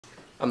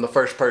I'm the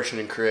first person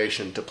in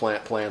creation to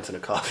plant plants in a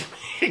coffee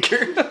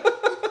maker.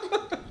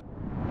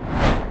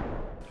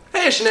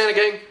 Hey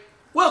Shenanigang!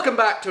 Welcome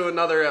back to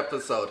another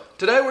episode.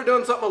 Today we're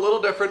doing something a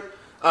little different.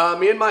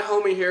 Me and my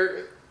homie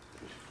here...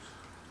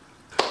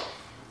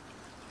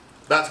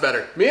 That's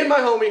better. Me and my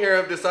homie here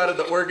have decided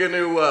that we're going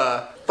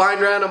to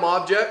find random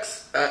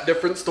objects at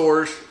different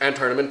stores and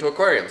turn them into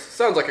aquariums.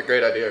 Sounds like a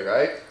great idea,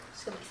 right?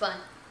 It's going to be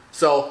fun.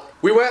 So,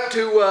 we went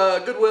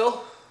to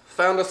Goodwill,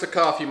 found us a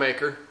coffee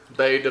maker.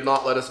 They did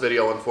not let us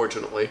video,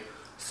 unfortunately.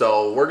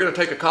 So, we're going to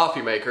take a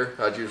coffee maker,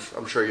 as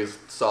I'm sure you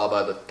saw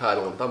by the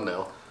title and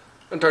thumbnail,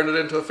 and turn it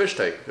into a fish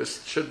tank.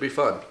 This should be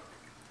fun.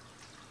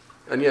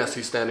 And yes,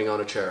 he's standing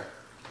on a chair.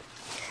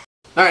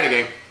 Alright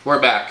gang, we're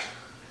back.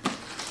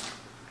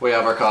 We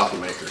have our coffee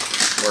maker.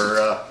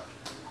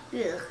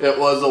 It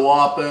was a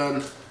whopping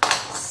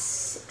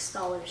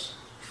 $6.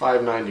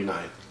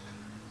 $5.99.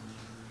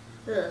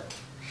 Ugh.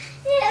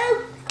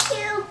 Ew,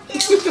 ew,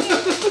 ew, ew.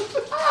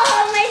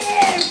 Oh, my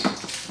hair.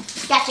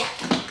 Gotcha.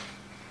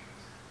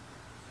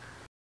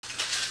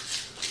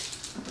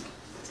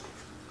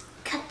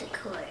 Cut the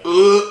cord.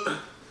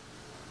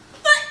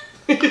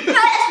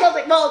 That smells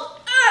like mold.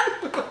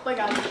 Oh my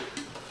god.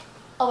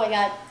 Oh my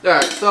god.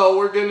 Alright, so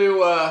we're going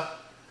to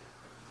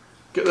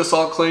get this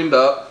all cleaned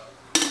up.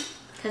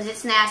 Because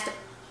it's nasty.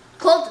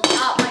 Close the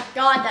top. Oh my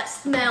god, that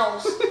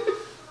smells.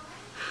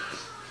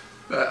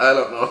 I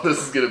don't know if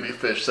this is going to be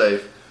fish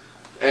safe.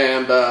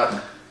 And,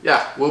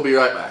 yeah, we'll be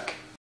right back.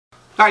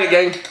 Alrighty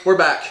gang, we're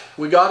back.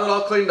 We got it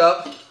all cleaned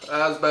up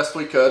as best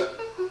we could.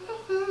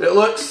 It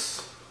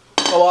looks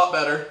a lot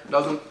better.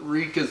 Doesn't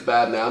reek as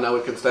bad now. Now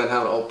we can stand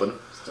how to open.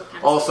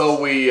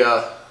 Also,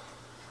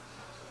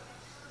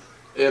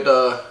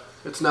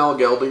 it's now a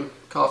gelding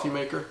coffee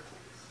maker.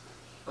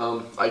 I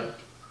don't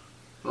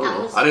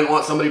know. I didn't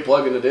want somebody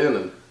plugging it in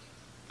and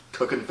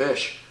cooking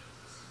fish.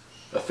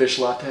 A fish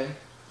latte.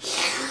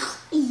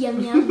 Yum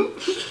yum.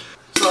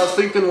 So I was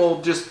thinking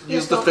we'll just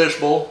use the fish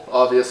bowl,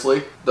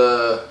 obviously.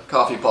 The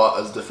coffee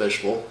pot as the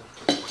fish bowl.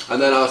 And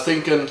then I was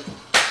thinking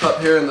up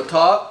here in the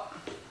top,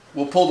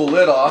 we'll pull the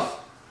lid off.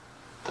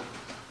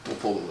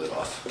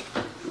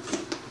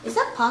 Is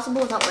that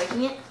possible without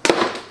breaking it?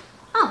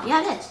 Oh,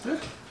 yeah it is.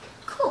 Yeah.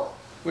 Cool.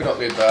 We don't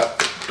need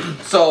that.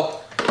 So,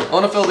 I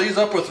want to fill these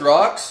up with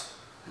rocks.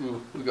 Ooh,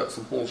 we got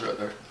some holes right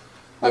there.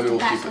 Maybe we'll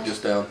keep it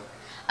just down.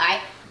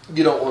 Alright.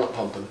 You don't want it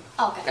pumping.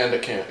 Okay. And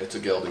it can't, it's a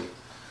gelding.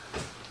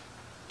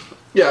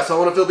 Yeah, so I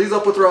want to fill these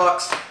up with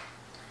rocks.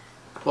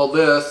 Well,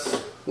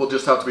 this will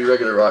just have to be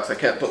regular rocks. I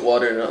can't put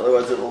water in it,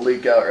 otherwise it'll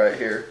leak out right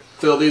here.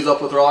 Fill these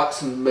up with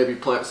rocks and maybe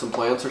plant some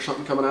plants or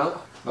something coming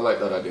out. I like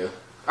that idea.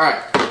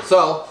 Alright,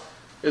 so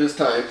it is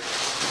time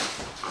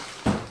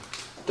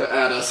to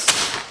add us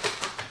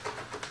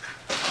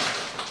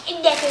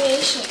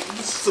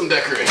Decorations. some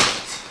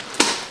decorations.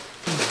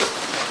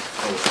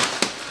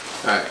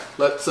 Alright,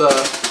 let's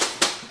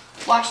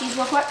wash these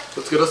real quick.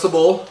 let's get us a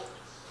bowl.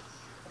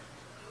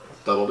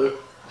 That'll do.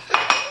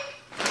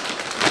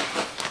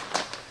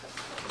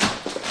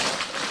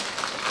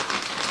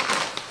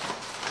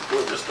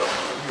 We'll just dump it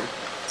in here.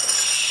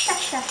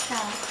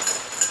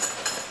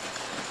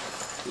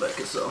 Like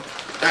so.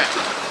 Alright.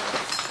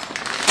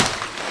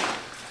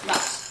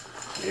 Nice.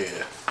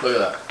 Yeah. Look at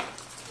that.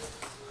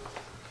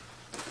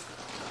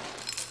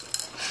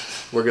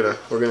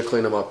 We're gonna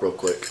clean them up real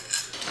quick.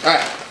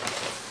 Alright.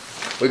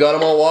 We got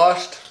them all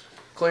washed,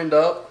 cleaned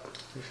up.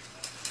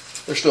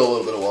 There's still a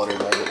little bit of water in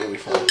there, but we'll be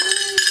fine.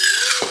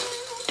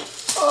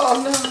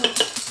 Oh no.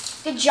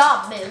 Good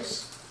job,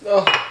 Moose.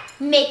 Oh.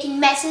 Making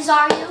messes,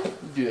 are you?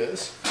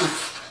 Yes.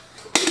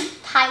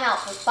 Time out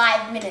for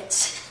 5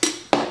 minutes.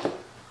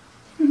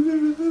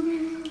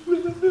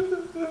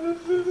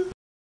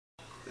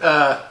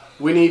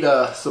 We need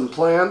some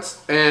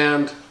plants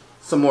and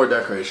some more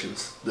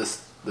decorations.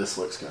 This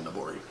looks kind of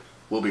boring.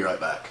 We'll be right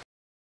back.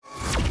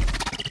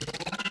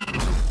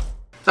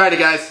 Alrighty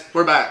guys,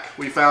 we're back.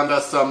 We found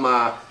us some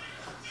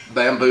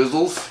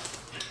bamboozles.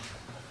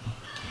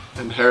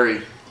 And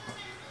Harry,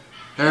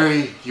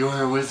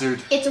 you're a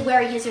wizard. It's a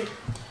wary gizzard.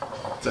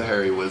 It's a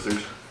hairy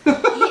wizard.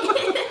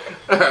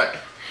 Alright,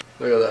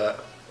 look at that.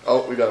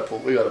 Oh, we gotta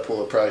pull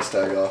the price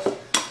tag off.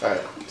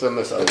 Alright, send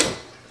this out.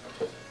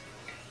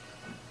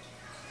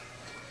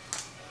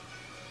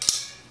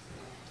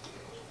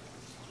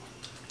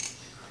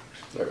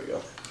 There we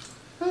go.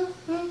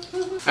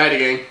 Alrighty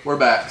gang, we're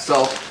back.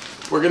 So,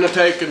 we're gonna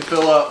take and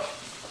fill up,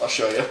 I'll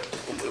show you.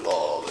 We'll move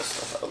all this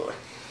stuff out of the way.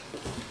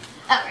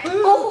 Alright.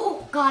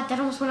 Oh god, that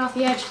almost went off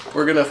the edge.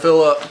 We're gonna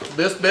fill up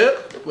this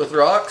bit with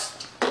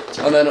rocks,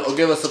 and then it will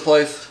give us a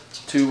place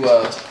to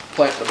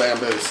plant the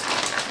bamboos.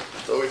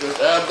 So we just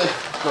add the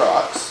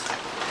rocks.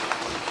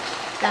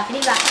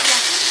 Rockety, rockety,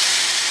 rockety.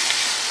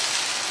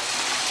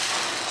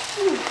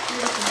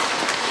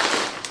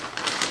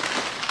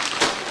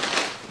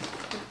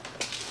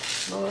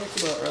 No,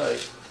 that's about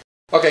right.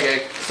 Okay,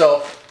 gang.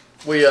 So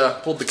we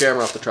pulled the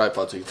camera off the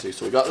tripod so you can see.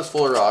 So we got this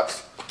full of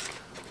rocks,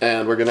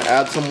 and we're gonna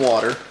add some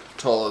water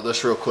to all of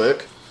this real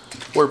quick.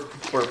 We're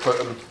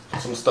putting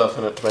some stuff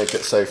in it to make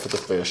it safe for the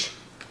fish.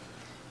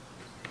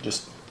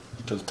 Just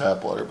to the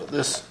tap water, but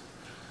this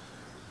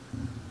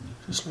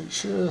just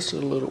makes just a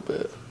little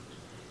bit.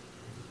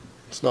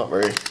 It's not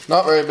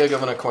very big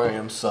of an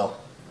aquarium, so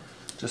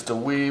just a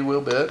wee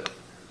little bit.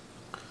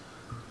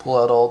 Pull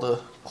out all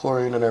the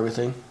chlorine and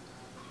everything.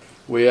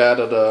 We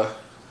added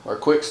our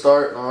quick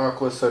start and our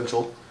aqua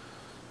essential,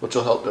 which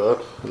will help do it,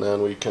 and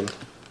then we can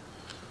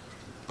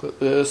put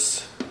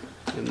this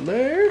in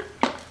there.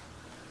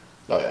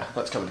 Oh yeah,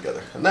 that's coming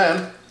together. And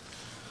then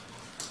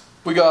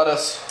we got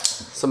us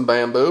some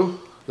bamboo.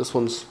 This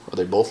one's, are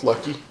they both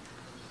lucky?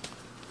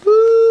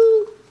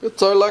 Woo!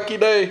 It's our lucky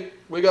day.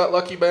 We got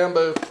lucky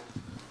bamboo.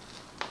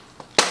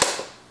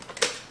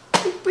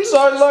 It's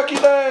our lucky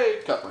day.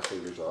 Cut my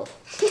fingers off.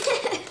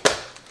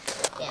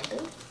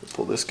 Bamboo.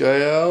 Pull this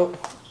guy out.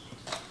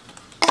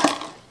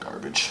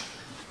 Garbage.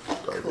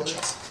 Garbage.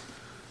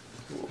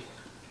 Cool.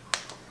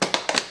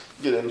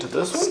 Get into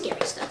this one.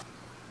 Scary stuff.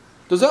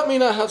 Does that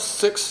mean I have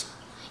 6?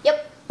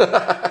 Yep.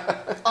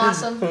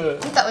 Awesome.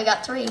 We thought we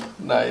got 3.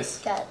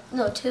 Nice.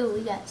 No, 2.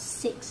 We got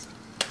 6.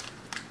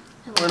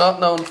 We're not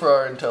known for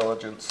our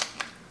intelligence.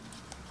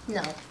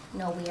 No,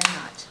 we are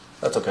not.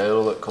 That's okay.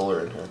 It'll look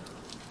cooler in here.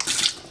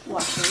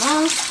 Wash them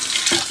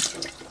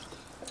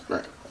off.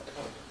 Right.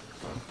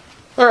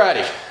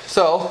 Alrighty.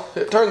 So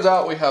it turns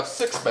out we have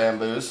 6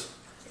 bamboos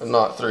and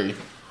not 3.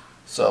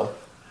 So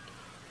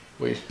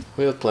we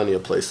have plenty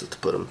of places to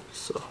put them.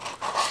 So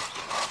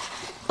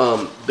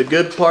the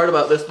good part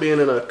about this being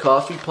in a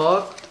coffee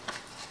pot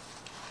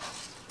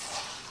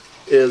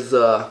is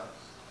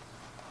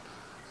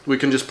we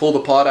can just pull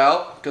the pot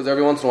out, because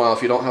every once in a while,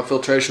 if you don't have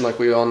filtration like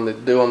we do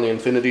on the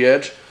Infinity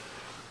Edge,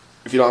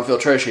 if you don't have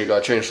filtration, you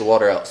gotta change the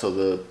water out so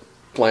the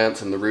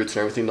plants and the roots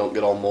and everything don't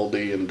get all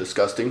moldy and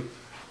disgusting.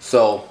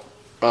 So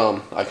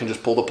I can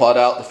just pull the pot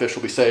out, the fish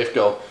will be safe,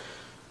 go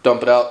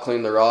dump it out,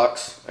 clean the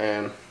rocks,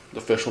 and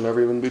the fish will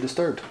never even be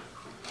disturbed.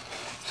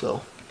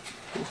 So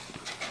we'll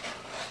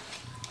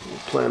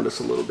plant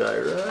this little guy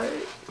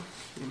right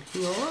in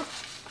here.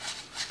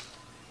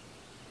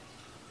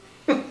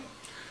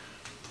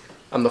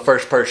 I'm the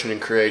first person in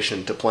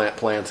creation to plant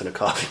plants in a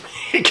coffee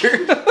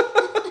maker.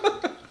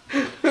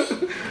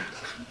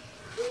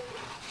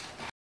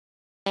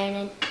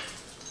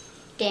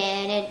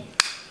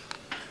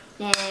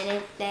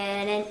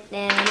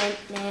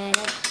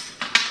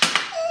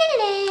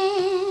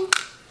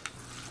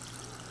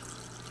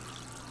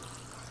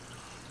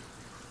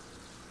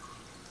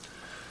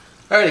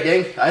 Alrighty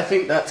gang, I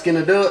think that's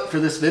gonna do it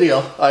for this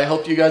video. I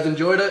hope you guys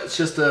enjoyed it. It's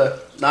just a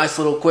nice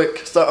little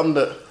quick something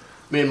that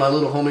me and my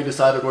little homie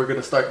decided we're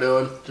gonna start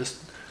doing.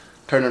 Just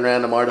turning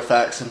random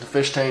artifacts into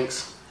fish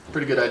tanks.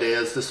 Pretty good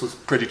ideas. This was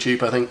pretty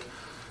cheap, I think.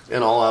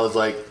 In all, I was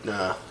like,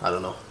 I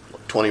don't know,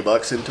 20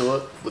 bucks into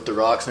it with the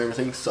rocks and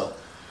everything. So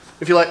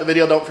if you liked the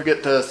video, don't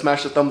forget to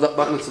smash the thumbs up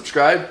button and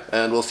subscribe,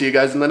 and we'll see you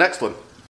guys in the next one.